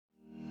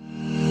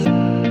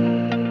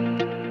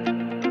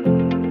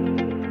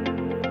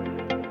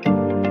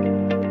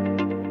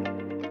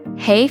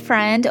Hey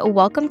friend,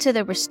 welcome to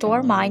the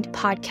Restore Mind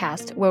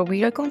podcast, where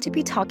we are going to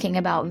be talking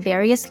about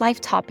various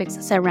life topics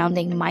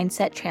surrounding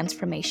mindset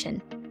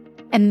transformation.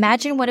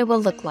 Imagine what it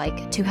will look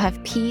like to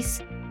have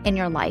peace in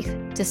your life,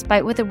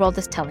 despite what the world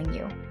is telling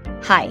you.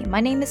 Hi, my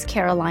name is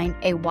Caroline,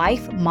 a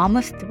wife, mom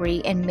of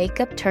 3, and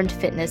makeup turned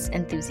fitness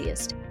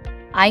enthusiast.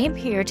 I am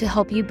here to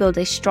help you build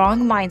a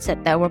strong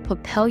mindset that will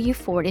propel you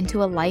forward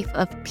into a life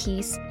of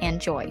peace and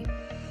joy.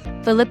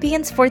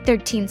 Philippians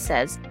 4:13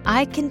 says,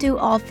 I can do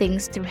all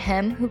things through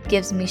him who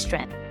gives me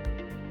strength.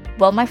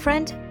 Well, my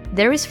friend,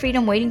 there is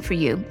freedom waiting for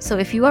you. So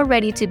if you are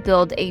ready to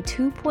build a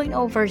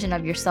 2.0 version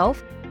of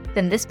yourself,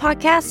 then this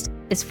podcast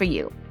is for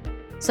you.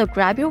 So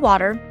grab your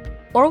water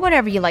or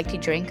whatever you like to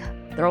drink,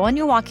 throw on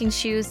your walking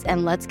shoes,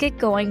 and let's get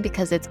going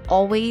because it's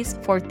always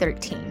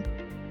 4:13.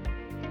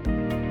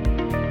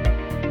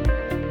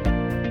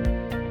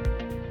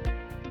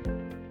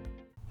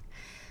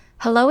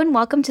 Hello and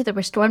welcome to the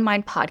Restore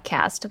Mind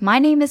podcast. My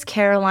name is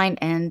Caroline,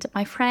 and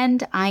my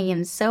friend, I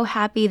am so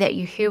happy that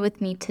you're here with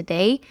me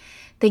today.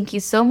 Thank you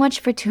so much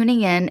for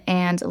tuning in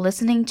and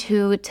listening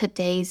to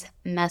today's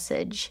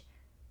message.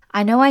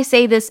 I know I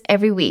say this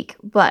every week,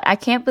 but I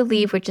can't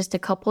believe we're just a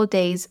couple of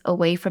days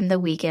away from the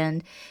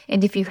weekend.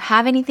 And if you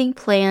have anything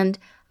planned,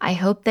 I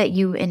hope that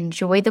you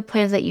enjoy the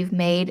plans that you've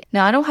made.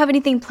 Now, I don't have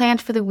anything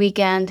planned for the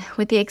weekend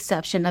with the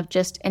exception of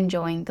just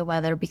enjoying the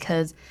weather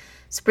because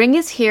spring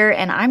is here,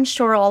 and I'm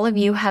sure all of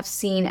you have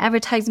seen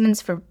advertisements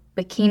for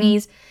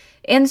bikinis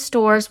in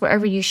stores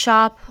wherever you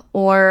shop,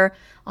 or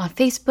on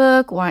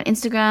Facebook or on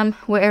Instagram,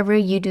 wherever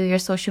you do your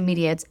social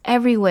media. It's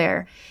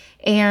everywhere.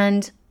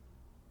 And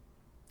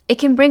it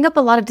can bring up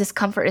a lot of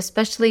discomfort,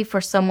 especially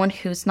for someone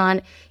who's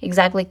not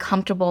exactly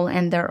comfortable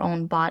in their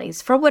own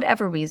bodies for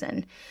whatever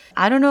reason.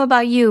 I don't know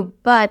about you,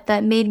 but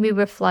that made me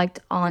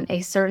reflect on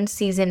a certain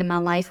season in my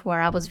life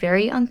where I was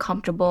very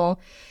uncomfortable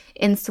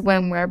in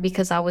swimwear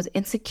because I was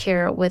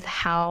insecure with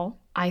how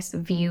I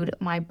viewed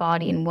my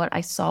body and what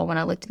I saw when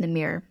I looked in the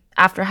mirror.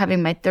 After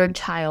having my 3rd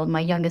child, my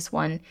youngest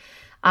one,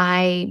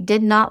 I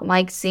did not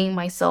like seeing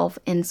myself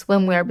in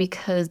swimwear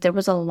because there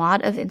was a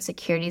lot of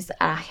insecurities that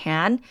I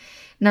had,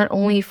 not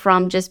only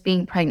from just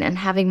being pregnant and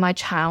having my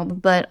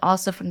child, but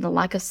also from the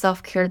lack of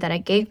self-care that I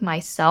gave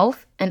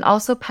myself, and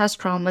also past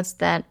traumas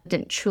that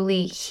didn't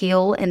truly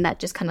heal, and that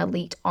just kind of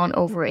leaked on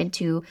over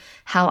into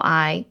how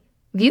I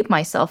viewed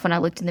myself when I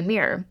looked in the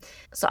mirror.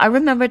 So I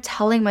remember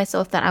telling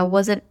myself that I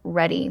wasn't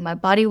ready. My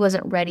body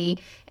wasn't ready,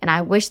 and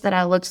I wished that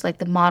I looked like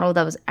the model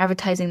that was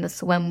advertising the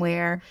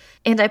swimwear.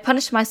 And I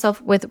punished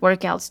myself with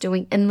workouts,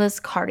 doing endless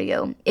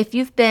cardio. If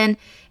you've been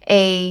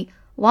a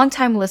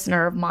longtime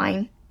listener of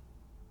mine,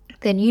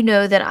 then you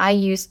know that I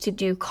used to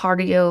do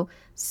cardio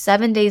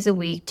 7 days a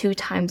week, 2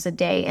 times a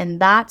day. And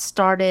that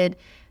started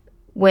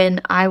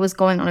when I was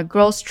going on a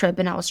girls' trip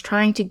and I was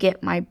trying to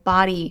get my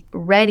body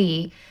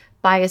ready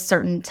by a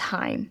certain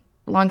time.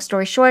 Long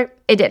story short,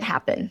 it didn't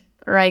happen,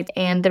 right?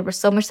 And there was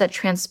so much that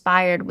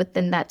transpired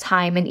within that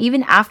time, and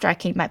even after I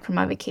came back from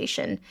my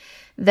vacation,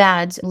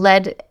 that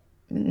led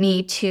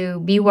me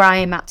to be where I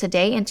am at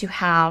today and to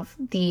have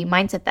the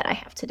mindset that I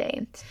have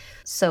today.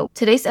 So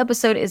today's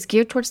episode is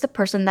geared towards the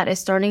person that is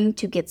starting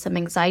to get some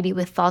anxiety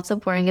with thoughts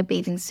of wearing a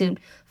bathing suit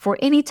for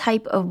any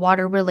type of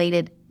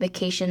water-related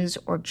vacations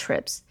or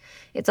trips.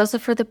 It's also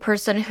for the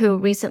person who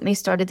recently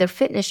started their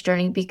fitness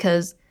journey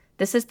because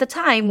this is the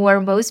time where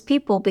most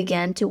people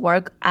begin to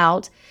work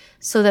out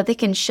so that they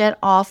can shed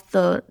off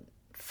the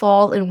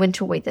fall and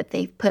winter weight that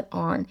they've put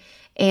on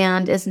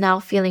and is now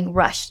feeling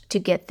rushed to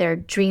get their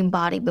dream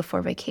body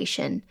before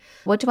vacation.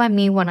 What do I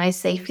mean when I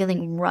say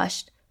feeling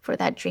rushed for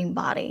that dream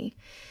body?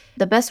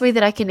 The best way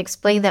that I can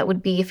explain that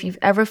would be if you've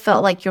ever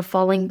felt like you're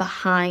falling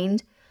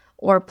behind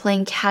or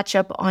playing catch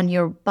up on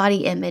your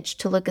body image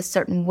to look a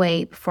certain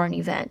way before an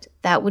event.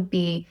 That would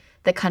be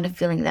the kind of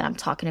feeling that I'm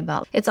talking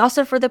about. It's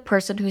also for the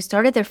person who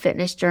started their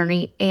fitness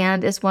journey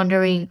and is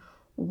wondering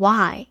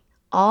why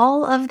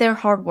all of their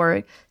hard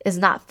work is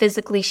not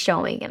physically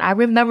showing. And I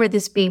remember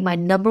this being my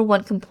number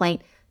one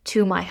complaint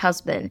to my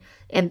husband.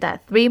 In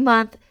that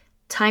 3-month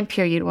time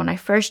period when I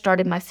first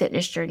started my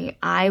fitness journey,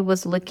 I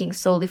was looking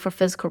solely for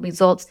physical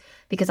results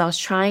because I was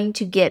trying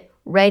to get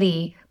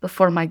ready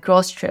before my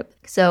girls' trip.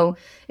 So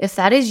if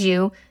that is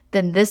you,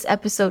 then this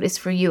episode is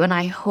for you, and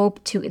I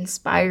hope to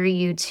inspire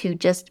you to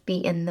just be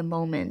in the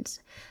moment.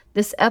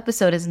 This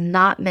episode is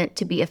not meant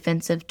to be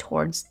offensive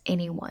towards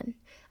anyone,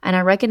 and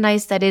I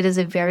recognize that it is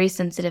a very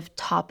sensitive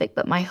topic,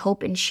 but my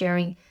hope in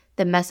sharing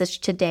the message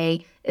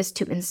today is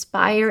to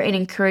inspire and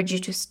encourage you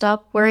to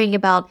stop worrying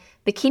about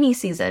bikini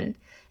season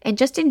and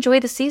just enjoy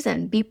the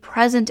season. Be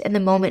present in the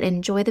moment and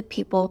enjoy the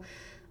people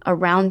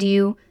around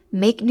you.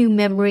 Make new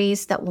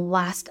memories that will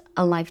last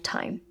a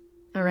lifetime.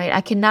 All right,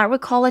 I cannot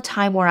recall a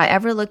time where I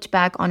ever looked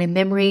back on a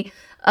memory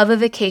of a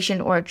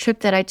vacation or a trip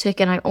that I took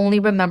and I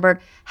only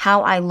remembered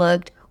how I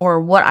looked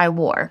or what I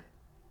wore.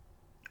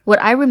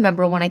 What I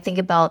remember when I think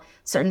about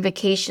certain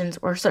vacations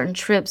or certain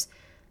trips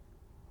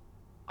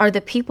are the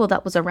people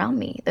that was around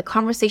me, the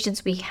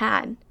conversations we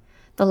had,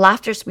 the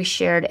laughters we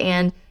shared,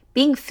 and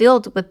being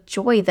filled with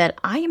joy that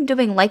I am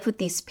doing life with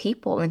these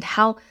people and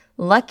how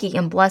lucky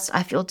and blessed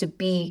I feel to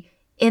be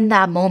in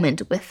that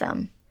moment with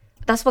them.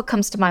 That's what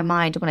comes to my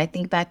mind when I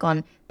think back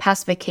on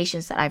past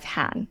vacations that I've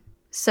had.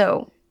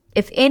 So,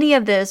 if any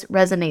of this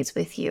resonates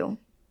with you,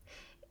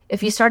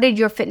 if you started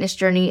your fitness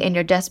journey and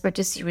you're desperate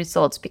to see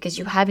results because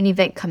you have an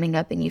event coming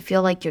up and you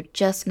feel like you're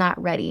just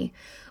not ready,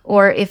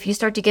 or if you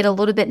start to get a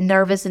little bit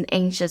nervous and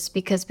anxious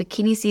because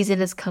bikini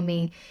season is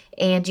coming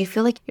and you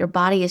feel like your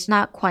body is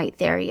not quite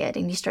there yet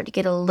and you start to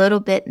get a little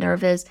bit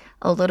nervous,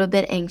 a little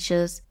bit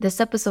anxious,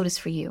 this episode is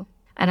for you.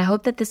 And I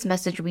hope that this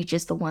message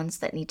reaches the ones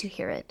that need to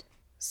hear it.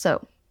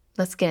 So,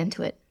 let's get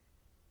into it.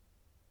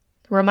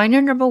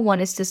 Reminder number 1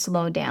 is to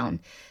slow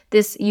down.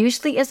 This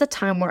usually is a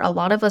time where a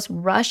lot of us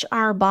rush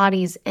our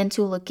bodies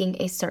into looking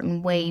a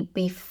certain way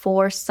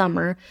before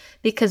summer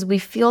because we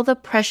feel the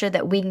pressure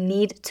that we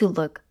need to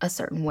look a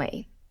certain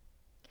way.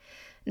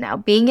 Now,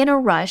 being in a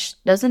rush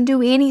doesn't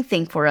do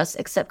anything for us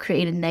except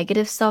create a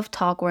negative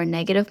self-talk or a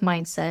negative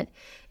mindset.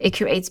 It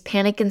creates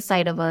panic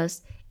inside of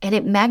us, and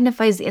it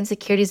magnifies the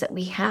insecurities that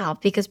we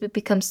have because we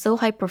become so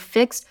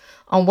hyper-fixed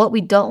on what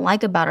we don't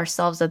like about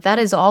ourselves that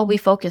is all we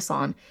focus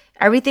on.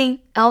 Everything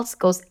else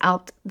goes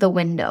out the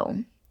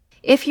window.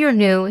 If you're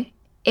new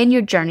in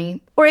your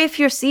journey, or if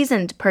you're a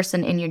seasoned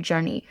person in your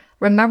journey,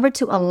 remember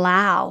to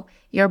allow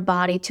your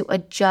body to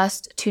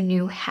adjust to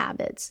new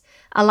habits.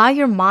 Allow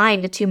your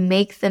mind to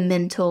make the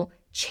mental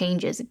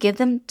changes. Give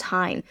them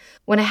time.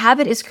 When a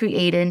habit is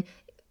created,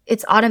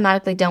 it's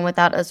automatically done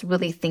without us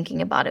really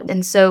thinking about it.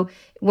 And so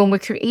when we're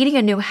creating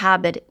a new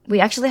habit,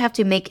 we actually have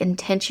to make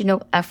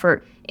intentional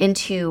effort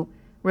into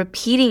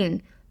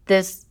repeating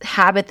this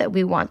habit that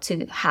we want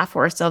to have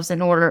for ourselves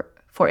in order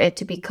for it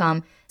to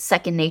become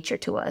second nature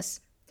to us.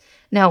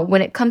 Now,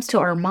 when it comes to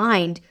our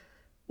mind,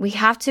 we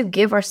have to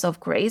give ourselves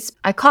grace.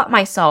 I caught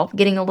myself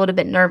getting a little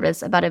bit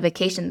nervous about a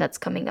vacation that's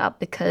coming up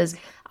because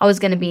I was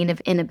going to be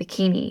in a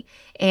bikini.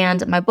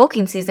 And my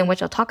bulking season,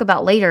 which I'll talk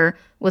about later,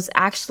 was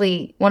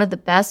actually one of the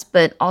best,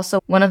 but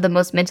also one of the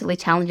most mentally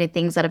challenging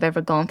things that I've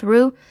ever gone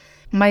through.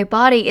 My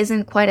body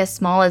isn't quite as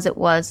small as it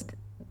was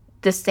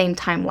the same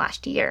time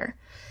last year.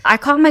 I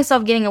caught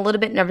myself getting a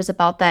little bit nervous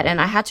about that,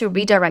 and I had to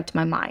redirect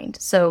my mind.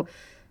 So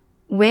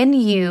when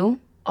you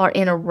are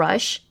in a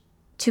rush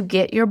to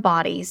get your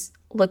bodies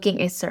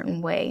looking a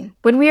certain way,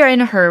 when we are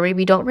in a hurry,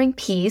 we don't bring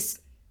peace,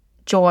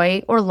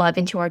 joy, or love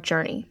into our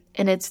journey.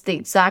 And it's the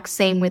exact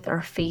same with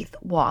our faith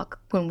walk.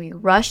 When we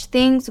rush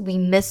things, we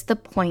miss the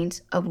point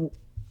of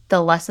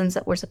the lessons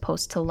that we're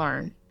supposed to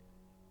learn.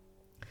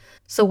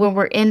 So when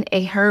we're in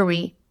a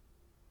hurry,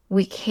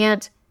 we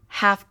can't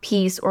have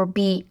peace or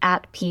be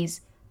at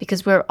peace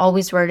because we're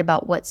always worried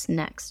about what's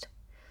next.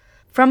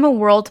 From a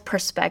world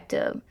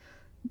perspective,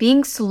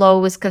 being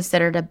slow is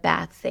considered a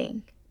bad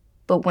thing.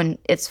 But when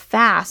it's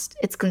fast,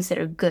 it's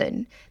considered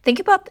good. Think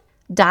about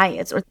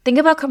diets or think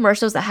about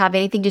commercials that have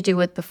anything to do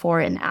with before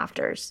and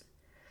afters.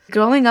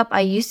 Growing up,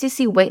 I used to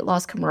see weight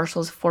loss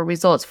commercials for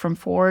results from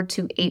 4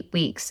 to 8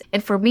 weeks.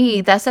 And for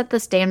me, that set the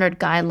standard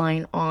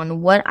guideline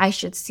on what I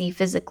should see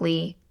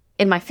physically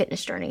in my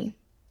fitness journey.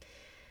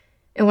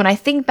 And when I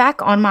think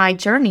back on my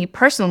journey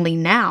personally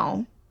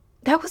now,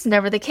 that was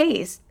never the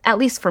case, at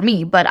least for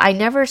me, but I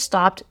never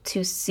stopped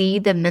to see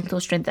the mental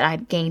strength that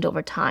I'd gained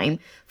over time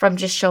from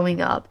just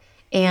showing up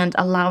and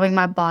allowing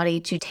my body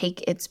to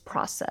take its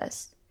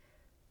process.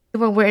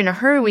 When we're in a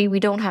hurry, we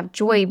don't have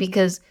joy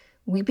because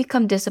we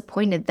become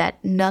disappointed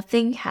that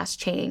nothing has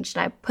changed.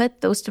 And I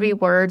put those 3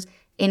 words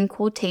in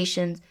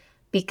quotations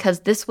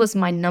because this was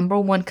my number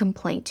 1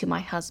 complaint to my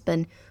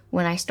husband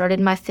when I started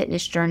my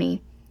fitness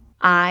journey.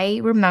 I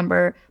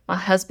remember my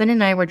husband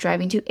and I were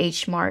driving to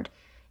H Mart,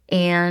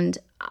 and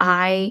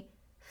I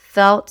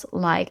felt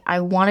like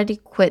I wanted to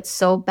quit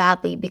so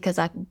badly because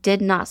I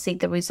did not see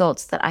the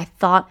results that I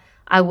thought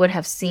I would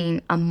have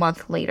seen a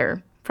month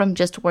later from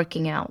just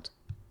working out.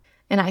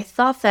 And I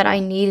thought that I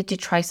needed to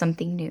try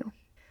something new.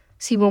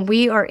 See, when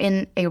we are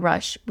in a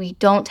rush, we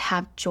don't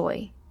have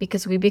joy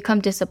because we become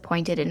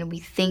disappointed and we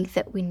think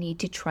that we need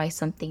to try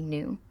something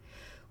new.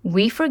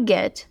 We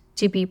forget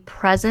to be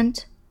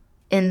present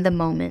in the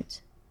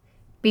moment.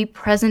 Be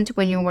present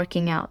when you're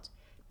working out.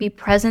 Be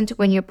present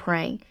when you're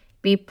praying.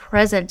 Be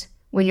present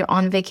when you're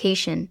on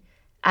vacation,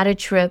 at a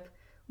trip,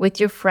 with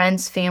your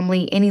friends,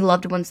 family, any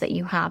loved ones that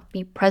you have.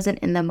 Be present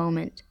in the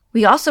moment.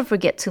 We also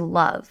forget to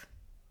love.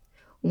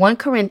 1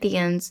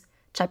 Corinthians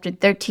chapter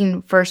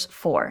 13, verse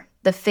 4,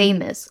 the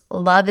famous,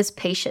 love is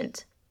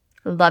patient,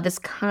 love is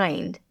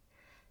kind.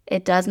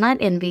 It does not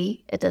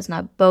envy, it does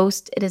not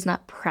boast, it is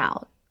not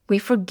proud. We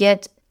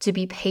forget to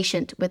be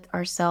patient with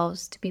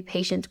ourselves, to be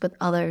patient with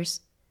others.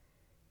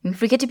 We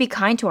forget to be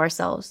kind to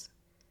ourselves.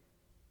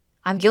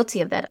 I'm guilty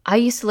of that. I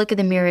used to look in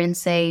the mirror and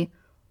say,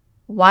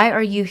 why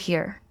are you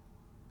here?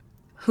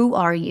 Who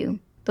are you?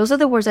 Those are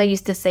the words I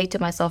used to say to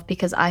myself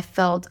because I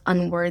felt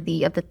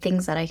unworthy of the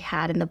things that I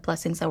had and the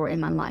blessings that were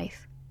in my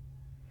life.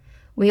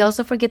 We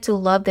also forget to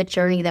love the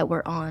journey that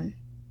we're on.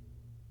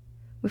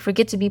 We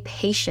forget to be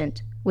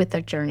patient with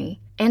our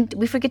journey. And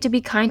we forget to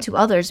be kind to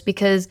others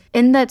because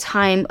in the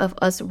time of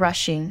us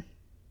rushing,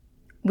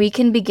 we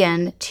can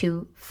begin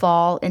to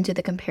fall into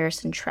the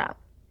comparison trap.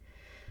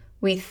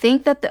 We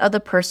think that the other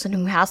person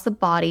who has the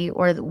body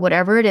or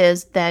whatever it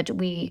is that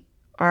we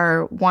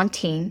are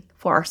wanting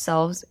for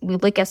ourselves, we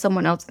look at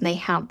someone else and they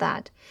have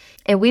that.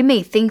 And we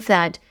may think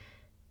that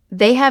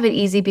they have it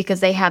easy because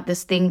they have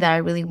this thing that I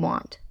really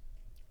want.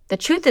 The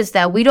truth is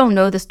that we don't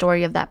know the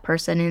story of that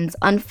person, and it's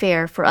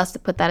unfair for us to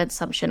put that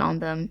assumption on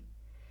them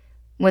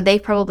when they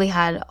probably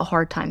had a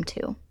hard time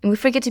too. And we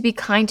forget to be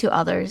kind to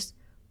others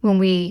when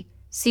we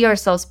see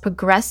ourselves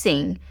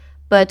progressing,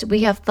 but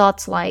we have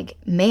thoughts like,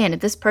 man,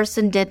 if this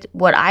person did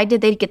what I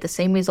did, they'd get the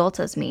same results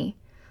as me.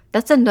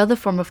 That's another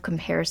form of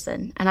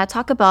comparison. And I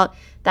talk about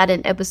that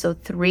in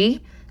episode 3.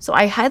 So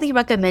I highly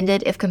recommend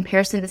it if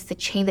comparison is the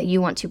chain that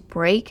you want to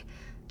break.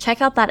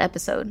 Check out that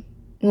episode.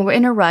 When we're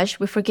in a rush,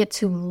 we forget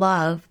to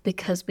love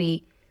because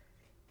we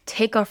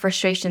take our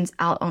frustrations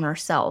out on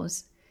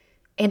ourselves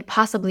and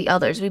possibly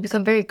others. We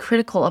become very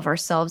critical of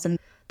ourselves and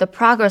the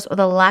progress or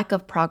the lack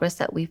of progress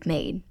that we've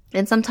made.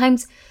 And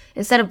sometimes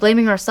instead of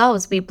blaming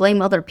ourselves, we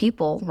blame other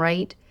people,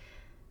 right?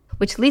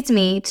 Which leads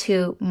me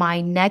to my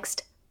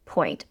next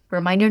point,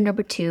 reminder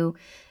number 2,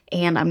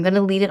 and I'm going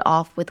to lead it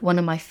off with one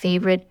of my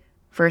favorite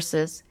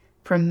verses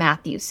from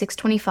Matthew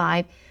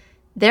 6:25.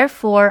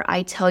 Therefore,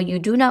 I tell you,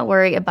 do not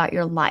worry about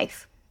your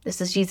life.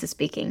 This is Jesus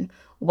speaking.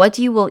 What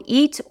you will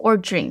eat or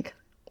drink,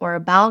 or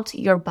about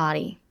your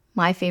body.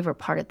 My favorite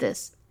part of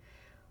this.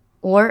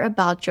 Or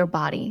about your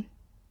body.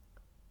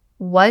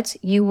 What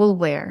you will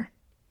wear.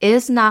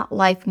 Is not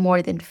life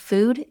more than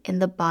food, and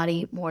the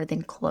body more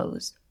than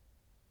clothes?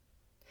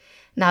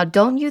 Now,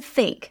 don't you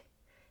think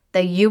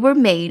that you were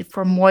made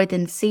for more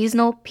than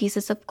seasonal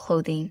pieces of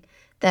clothing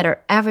that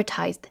are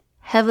advertised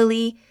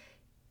heavily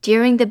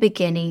during the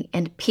beginning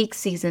and peak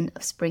season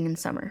of spring and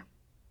summer?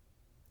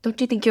 Don't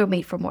you think you're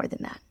made for more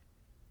than that?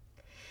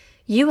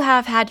 You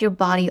have had your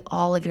body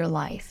all of your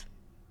life.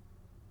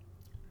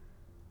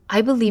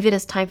 I believe it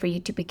is time for you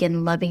to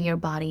begin loving your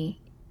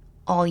body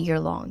all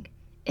year long,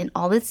 in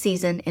all its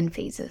season and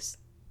phases.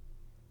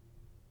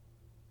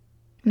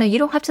 Now, you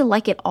don't have to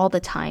like it all the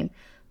time,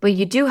 but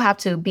you do have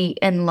to be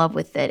in love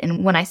with it.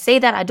 And when I say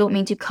that, I don't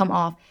mean to come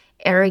off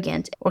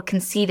arrogant or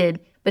conceited.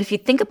 But if you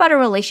think about a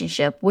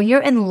relationship, when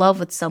you're in love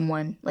with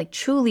someone, like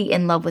truly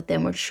in love with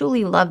them or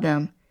truly love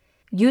them,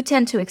 you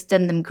tend to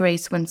extend them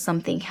grace when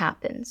something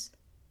happens.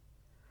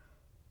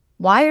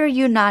 Why are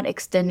you not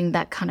extending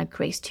that kind of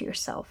grace to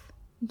yourself?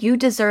 You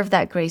deserve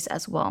that grace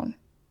as well.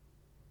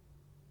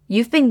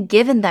 You've been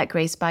given that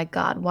grace by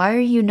God. Why are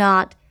you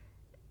not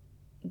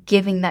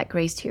giving that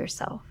grace to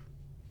yourself?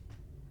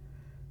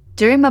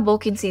 During my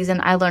bulking season,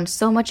 I learned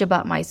so much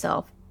about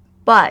myself,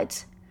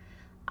 but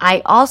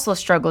I also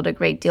struggled a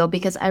great deal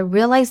because I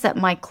realized that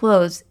my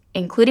clothes,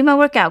 including my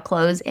workout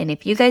clothes, and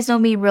if you guys know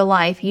me in real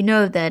life, you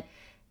know that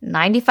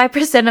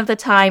 95% of the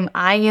time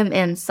I am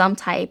in some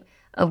type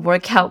of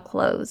workout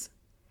clothes.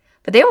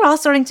 But they were all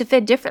starting to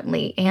fit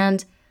differently,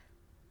 and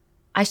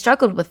I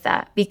struggled with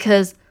that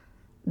because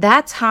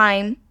that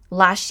time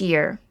last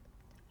year,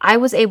 I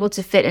was able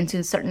to fit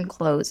into certain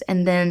clothes.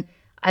 And then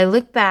I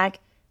look back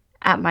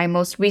at my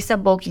most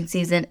recent bulking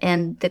season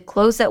and the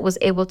clothes that was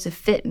able to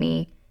fit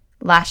me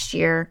last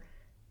year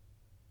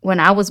when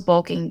I was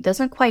bulking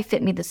doesn't quite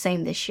fit me the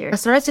same this year. I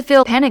started to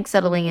feel panic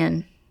settling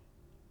in.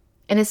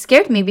 And it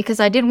scared me because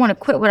I didn't want to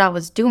quit what I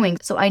was doing.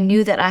 So I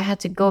knew that I had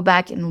to go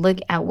back and look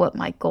at what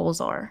my goals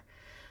are.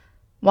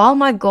 While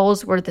my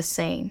goals were the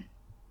same,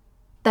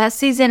 that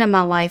season in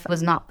my life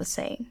was not the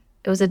same.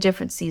 It was a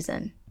different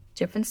season.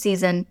 Different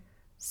season,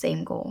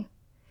 same goal.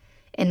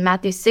 And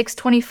Matthew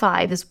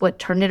 6:25 is what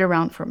turned it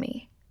around for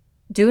me.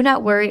 Do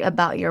not worry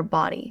about your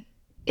body.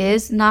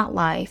 Is not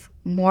life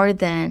more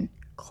than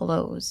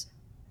clothes?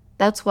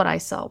 That's what I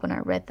saw when I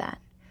read that.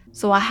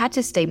 So I had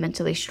to stay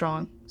mentally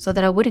strong so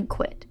that I wouldn't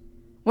quit.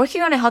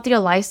 Working on a healthier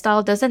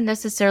lifestyle doesn't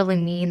necessarily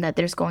mean that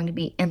there's going to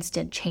be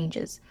instant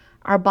changes.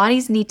 Our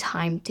bodies need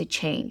time to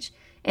change.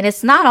 And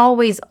it's not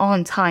always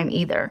on time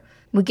either.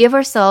 We give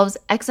ourselves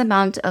X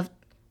amount of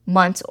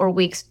months or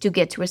weeks to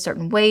get to a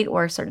certain weight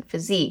or a certain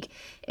physique.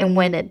 And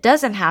when it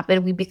doesn't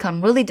happen, we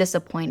become really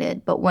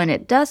disappointed. But when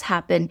it does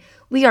happen,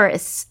 we are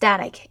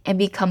ecstatic and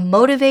become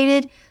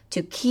motivated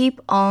to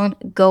keep on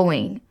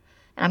going.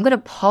 And I'm going to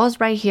pause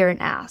right here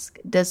and ask,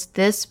 does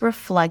this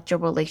reflect your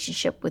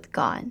relationship with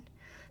God?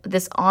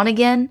 This on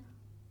again,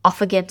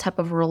 off again type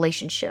of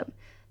relationship.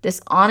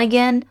 This on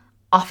again,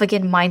 off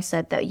again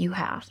mindset that you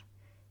have.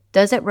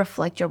 Does it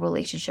reflect your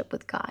relationship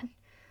with God?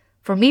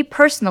 For me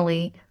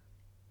personally,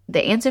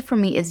 the answer for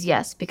me is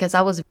yes, because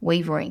I was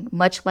wavering,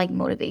 much like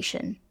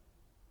motivation,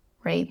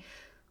 right?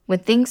 When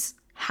things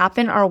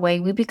happen our way,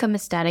 we become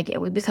ecstatic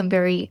and we become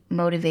very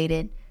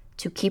motivated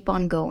to keep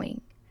on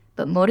going.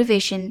 But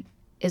motivation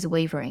is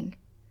wavering.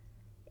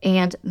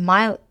 And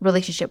my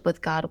relationship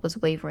with God was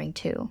wavering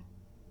too.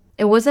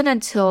 It wasn't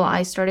until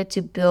I started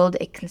to build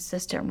a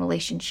consistent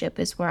relationship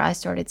is where I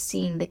started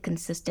seeing the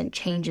consistent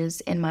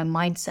changes in my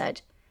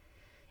mindset,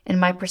 in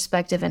my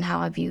perspective and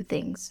how I view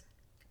things.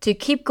 To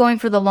keep going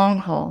for the long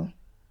haul,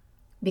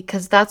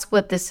 because that's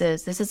what this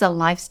is. This is a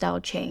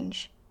lifestyle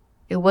change.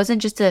 It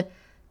wasn't just a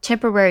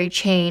temporary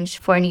change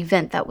for an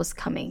event that was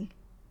coming.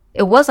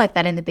 It was like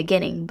that in the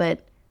beginning,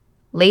 but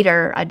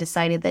later I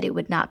decided that it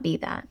would not be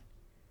that.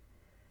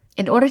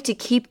 In order to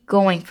keep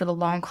going for the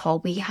long haul,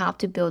 we have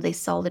to build a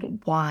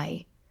solid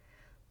why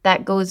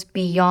that goes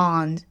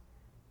beyond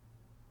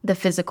the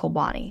physical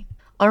body.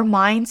 Our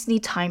minds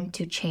need time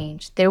to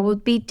change. There will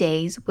be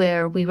days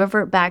where we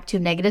revert back to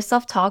negative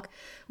self-talk.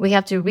 We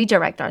have to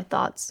redirect our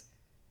thoughts.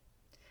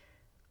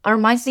 Our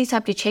minds need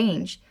time to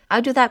change.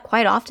 I do that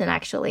quite often,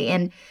 actually.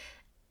 And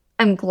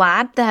I'm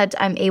glad that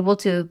I'm able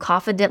to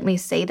confidently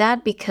say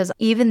that, because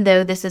even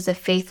though this is a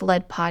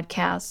faith-led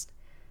podcast,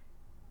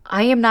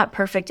 I am not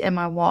perfect in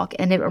my walk,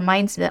 and it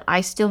reminds me that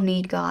I still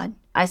need God.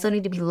 I still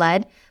need to be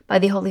led by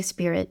the Holy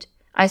Spirit.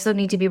 I still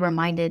need to be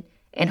reminded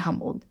and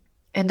humbled.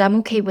 And I'm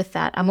okay with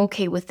that. I'm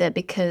okay with it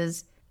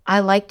because I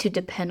like to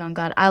depend on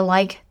God. I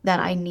like that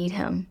I need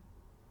Him.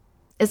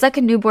 It's like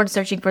a newborn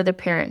searching for their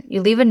parent.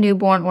 You leave a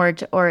newborn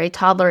or a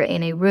toddler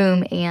in a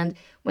room, and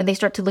when they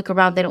start to look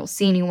around, they don't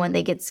see anyone.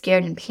 They get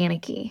scared and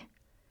panicky.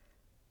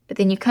 But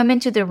then you come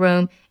into the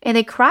room and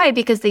they cry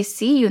because they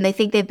see you and they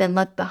think they've been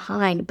left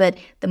behind. But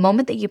the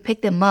moment that you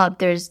pick them up,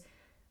 there's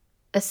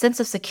a sense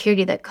of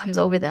security that comes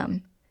over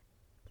them.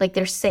 Like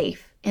they're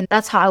safe. And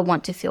that's how I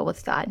want to feel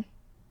with God.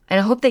 And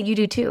I hope that you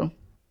do too.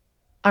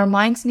 Our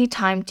minds need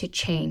time to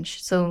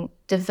change. So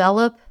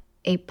develop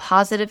a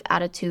positive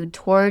attitude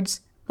towards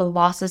the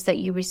losses that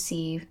you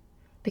receive,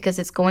 because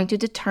it's going to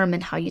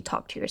determine how you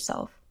talk to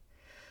yourself.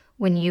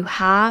 When you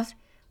have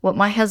what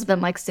my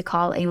husband likes to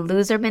call a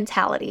loser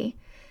mentality,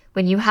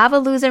 when you have a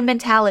loser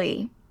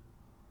mentality,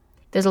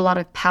 there's a lot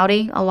of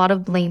pouting, a lot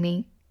of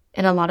blaming,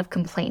 and a lot of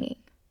complaining.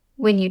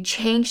 When you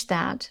change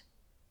that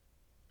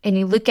and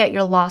you look at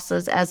your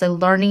losses as a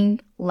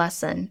learning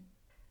lesson,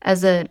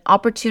 as an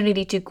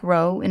opportunity to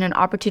grow and an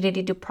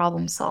opportunity to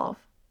problem solve,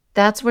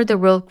 that's where the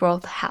real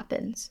growth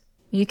happens.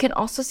 You can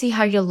also see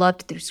how you're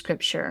loved through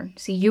Scripture.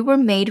 See, you were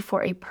made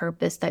for a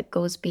purpose that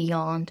goes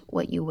beyond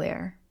what you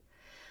wear.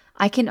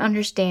 I can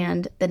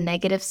understand the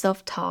negative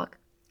self-talk,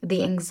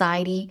 the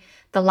anxiety,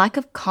 the lack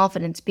of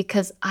confidence,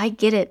 because I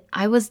get it.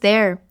 I was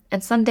there.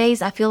 And some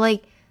days I feel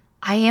like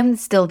I am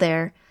still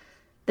there.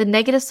 The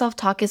negative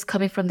self-talk is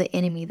coming from the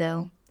enemy,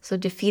 though. So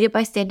defeat it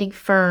by standing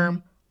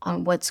firm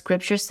on what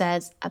Scripture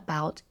says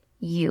about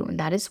you. And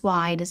that is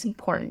why it is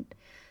important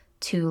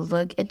to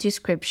look into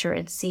Scripture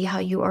and see how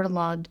you are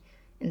loved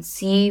and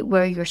see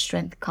where your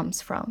strength comes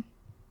from.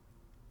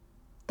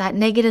 That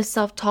negative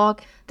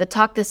self-talk, the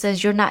talk that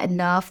says you're not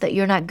enough, that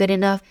you're not good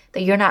enough,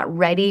 that you're not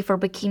ready for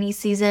bikini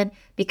season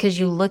because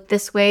you look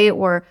this way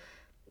or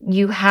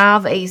you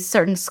have a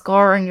certain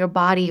scar on your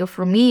body. Or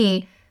for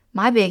me,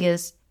 my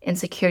biggest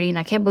insecurity, and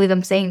I can't believe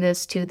I'm saying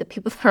this to the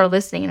people that are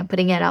listening and I'm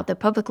putting it out there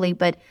publicly,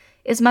 but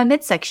is my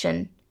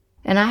midsection.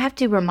 And I have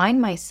to remind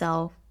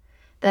myself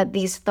that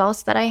these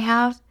thoughts that I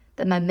have,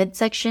 that my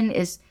midsection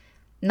is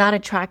not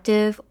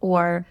attractive,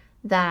 or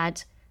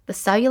that the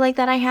cellulite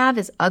that I have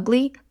is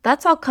ugly,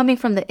 that's all coming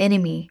from the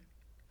enemy.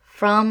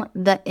 From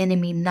the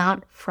enemy,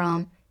 not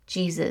from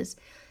Jesus.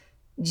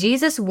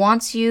 Jesus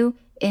wants you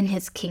in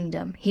His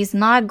kingdom. He's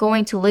not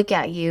going to look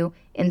at you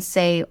and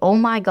say, oh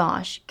my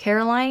gosh,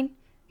 Caroline,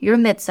 you're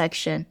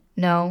midsection.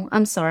 No,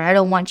 I'm sorry, I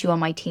don't want you on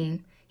my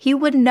team. He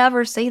would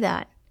never say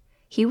that.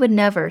 He would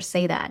never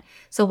say that.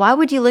 So why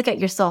would you look at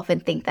yourself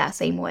and think that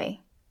same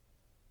way?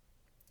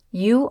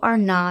 You are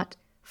not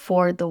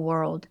for the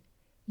world.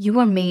 You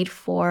are made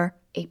for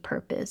a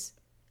purpose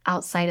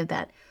outside of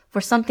that,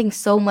 for something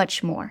so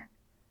much more.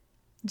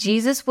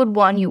 Jesus would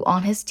want you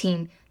on His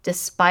team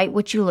despite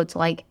what you looked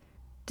like,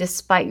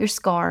 despite your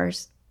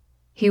scars.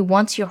 He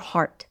wants your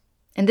heart.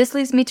 And this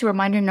leads me to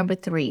reminder number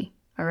 3,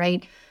 all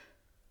right?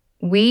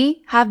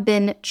 We have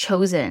been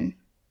chosen.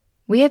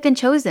 We have been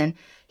chosen.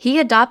 He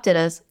adopted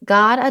us.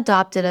 God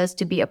adopted us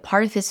to be a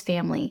part of His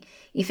family.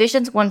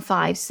 Ephesians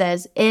 1:5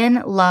 says,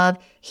 in love,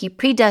 He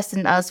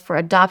predestined us for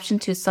adoption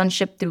to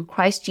sonship through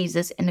Christ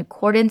Jesus in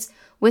accordance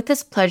with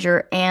His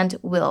pleasure and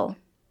will.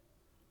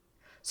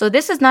 So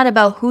this is not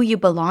about who you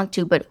belong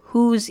to, but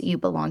whose you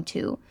belong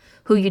to.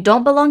 Who you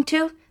don't belong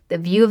to, the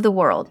view of the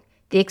world,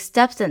 the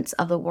acceptance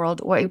of the world,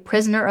 or a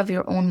prisoner of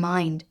your own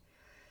mind.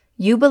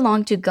 You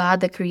belong to God,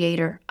 the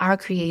Creator,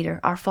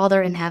 our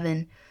Father in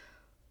heaven.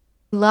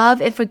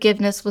 Love and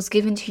forgiveness was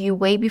given to you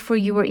way before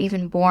you were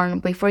even born,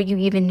 before you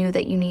even knew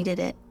that you needed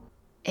it.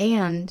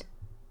 And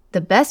the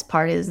best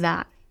part is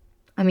that,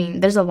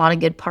 there's a lot of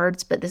good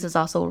parts, but this is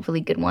also a really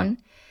good one.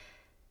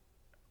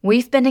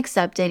 We've been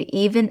accepted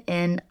even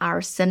in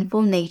our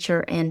sinful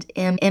nature and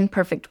in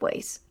imperfect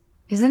ways.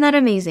 Isn't that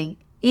amazing?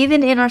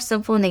 Even in our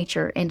sinful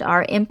nature and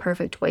our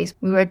imperfect ways,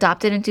 we were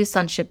adopted into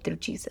sonship through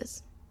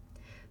Jesus,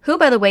 who,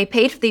 by the way,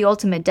 paid for the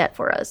ultimate debt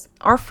for us.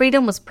 Our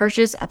freedom was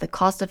purchased at the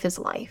cost of His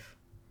life.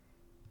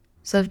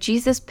 So if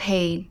Jesus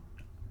paid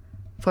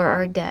for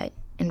our debt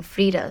and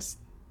freed us,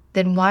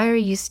 then why are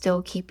you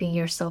still keeping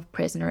yourself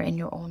prisoner in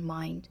your own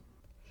mind?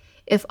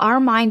 If our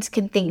minds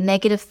can think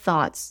negative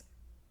thoughts,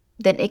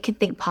 then it can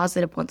think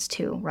positive ones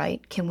too,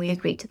 right? Can we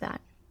agree to that?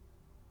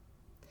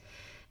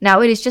 Now,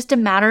 it is just a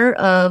matter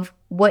of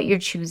what you're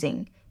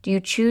choosing. Do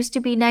you choose to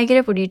be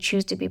negative or do you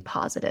choose to be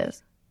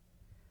positive?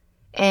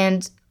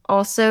 And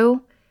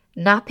also,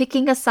 not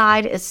picking a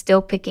side is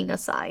still picking a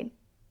side.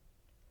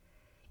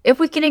 If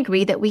we can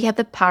agree that we have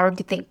the power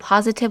to think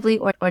positively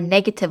or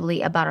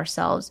negatively about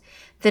ourselves,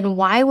 then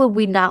why would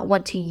we not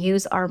want to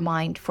use our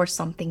mind for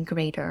something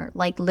greater,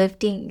 like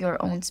lifting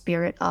your own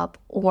spirit up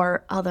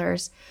or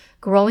others,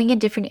 growing in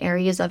different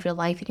areas of your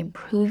life and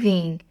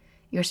improving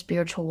your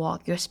spiritual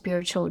walk, your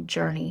spiritual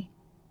journey?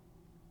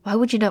 Why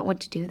would you not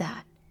want to do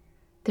that?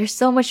 There's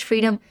so much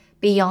freedom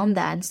beyond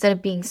that instead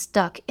of being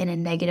stuck in a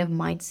negative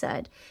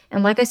mindset.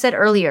 And like I said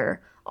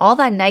earlier, all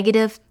that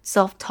negative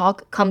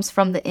self-talk comes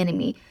from the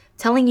enemy,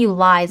 telling you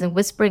lies and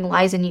whispering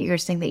lies in your ear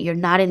saying that you're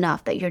not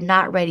enough, that you're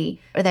not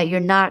ready, or that you're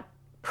not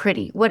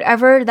pretty.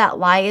 Whatever that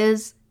lie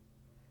is,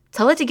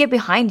 tell it to get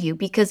behind you,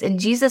 because in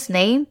Jesus'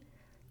 name,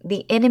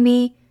 the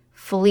enemy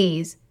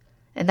flees.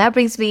 And that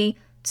brings me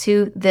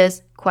to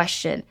this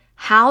question.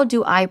 How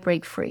do I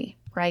break free?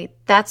 Right?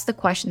 That's the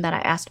question that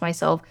I asked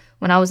myself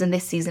when I was in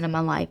this season of my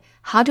life.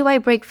 How do I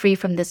break free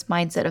from this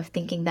mindset of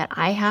thinking that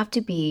I have to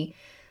be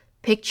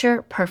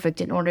picture perfect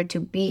in order to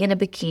be in a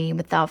bikini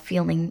without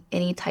feeling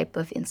any type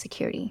of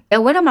insecurity? I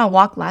went on my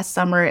walk last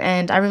summer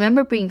and I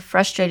remember being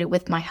frustrated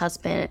with my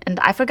husband, and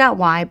I forgot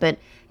why, but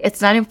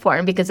it's not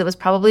important because it was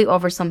probably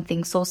over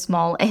something so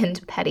small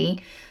and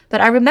petty.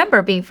 But I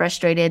remember being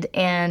frustrated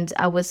and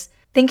I was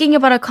thinking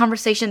about a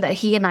conversation that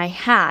he and I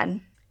had,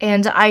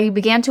 and I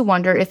began to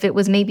wonder if it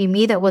was maybe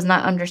me that was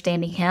not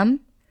understanding him,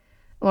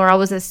 or I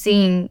wasn't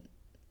seeing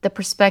the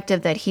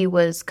perspective that he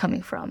was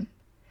coming from.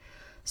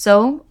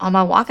 So on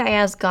my walk, I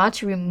asked God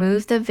to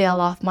remove the veil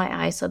off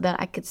my eyes so that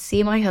I could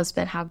see my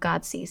husband how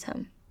God sees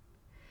him.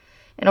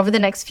 And over the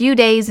next few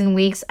days and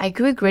weeks, I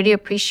grew a greater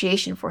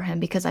appreciation for him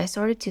because I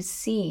started to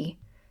see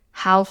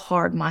how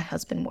hard my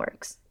husband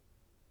works.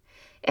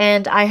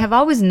 And I have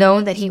always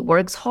known that he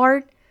works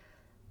hard,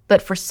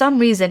 but for some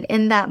reason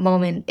in that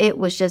moment, it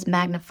was just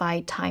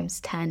magnified times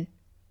 10.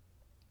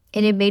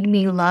 And it made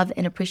me love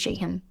and appreciate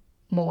him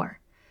more.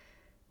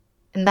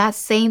 And that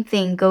same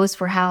thing goes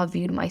for how I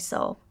viewed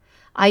myself.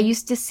 I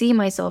used to see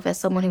myself as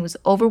someone who was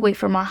overweight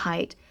for my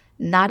height,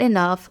 not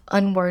enough,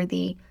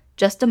 unworthy,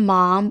 just a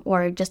mom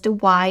or just a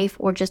wife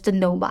or just a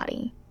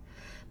nobody.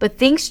 But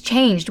things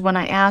changed when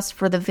I asked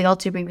for the veil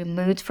to be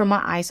removed from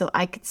my eyes so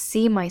I could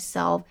see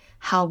myself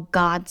how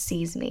God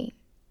sees me.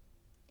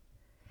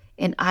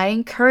 And I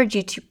encourage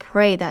you to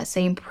pray that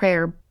same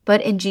prayer,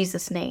 but in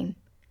Jesus' name.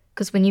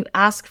 Because when you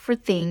ask for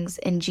things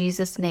in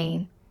Jesus'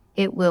 name,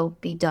 it will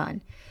be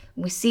done.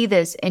 We see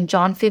this in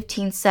John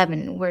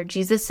 15:7, where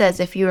Jesus says,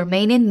 "If you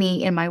remain in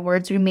me and my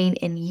words remain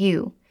in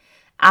you,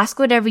 ask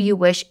whatever you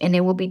wish and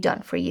it will be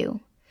done for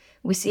you."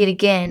 We see it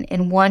again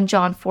in 1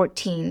 John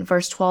 14,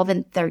 verse 12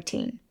 and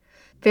 13.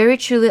 "Very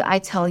truly I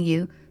tell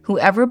you,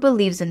 whoever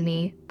believes in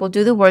me will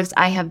do the works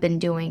I have been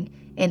doing,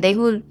 and they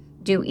will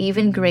do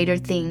even greater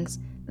things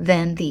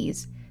than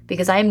these,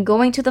 because I am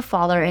going to the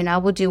Father, and I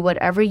will do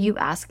whatever you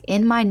ask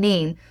in my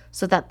name,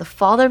 so that the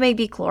Father may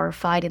be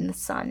glorified in the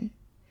Son.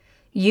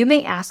 You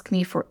may ask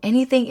me for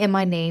anything in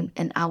my name,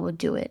 and I will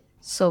do it."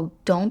 So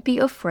don't be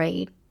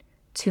afraid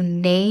to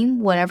name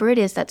whatever it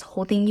is that's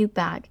holding you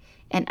back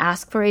and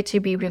ask for it to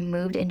be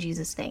removed in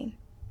Jesus' name.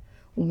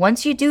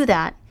 Once you do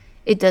that,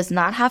 it does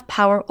not have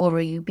power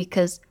over you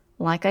because,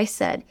 like I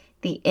said,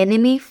 the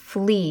enemy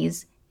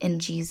flees in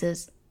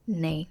Jesus'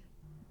 name.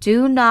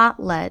 Do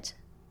not let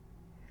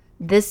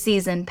this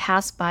season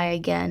pass by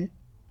again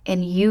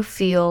and you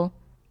feel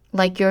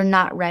like you're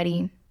not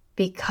ready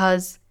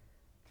because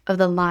of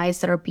the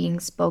lies that are being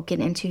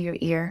spoken into your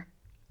ear.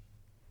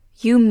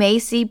 You may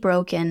see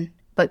broken,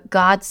 but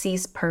God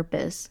sees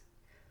purpose.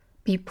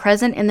 Be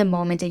present in the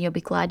moment and you'll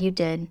be glad you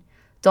did.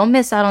 Don't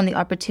miss out on the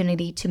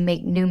opportunity to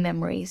make new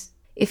memories.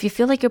 If you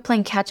feel like you're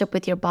playing catch up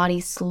with your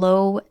body,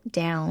 slow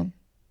down.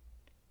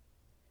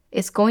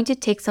 It's going to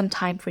take some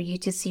time for you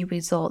to see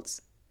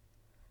results.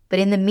 But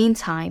in the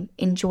meantime,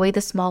 enjoy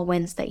the small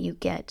wins that you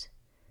get.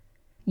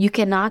 You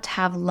cannot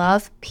have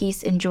love,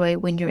 peace, and joy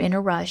when you're in a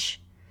rush.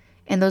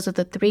 And those are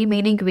the 3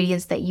 main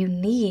ingredients that you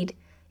need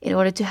in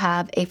order to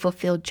have a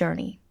fulfilled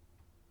journey.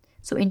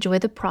 So enjoy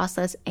the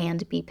process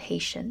and be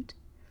patient.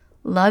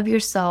 Love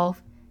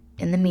yourself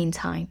in the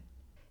meantime.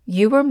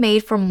 You were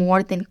made for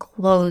more than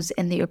clothes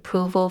and the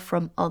approval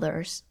from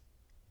others.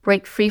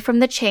 Break free from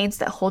the chains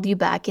that hold you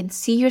back and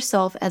see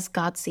yourself as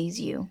God sees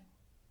you.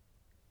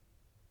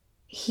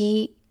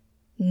 He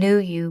knew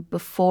you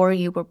before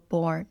you were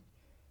born.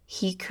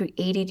 He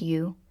created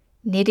you,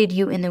 knitted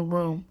you in the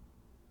womb,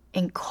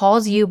 and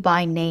calls you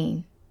by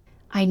name.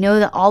 I know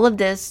that all of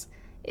this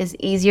is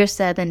easier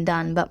said than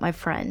done, but my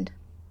friend,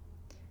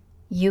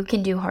 you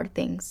can do hard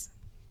things.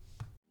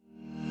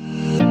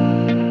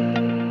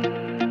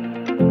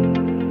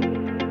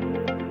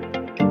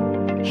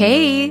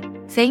 Hey,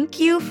 thank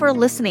you for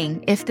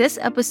listening. If this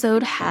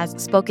episode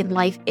has spoken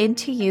life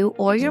into you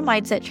or your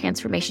mindset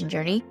transformation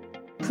journey,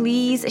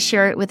 please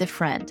share it with a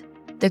friend.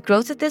 The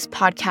growth of this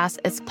podcast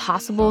is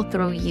possible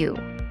through you.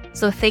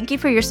 So thank you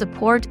for your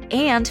support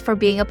and for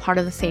being a part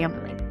of the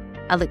family.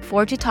 I look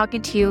forward to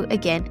talking to you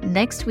again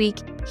next week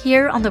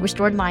here on the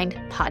Restored Mind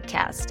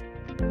podcast.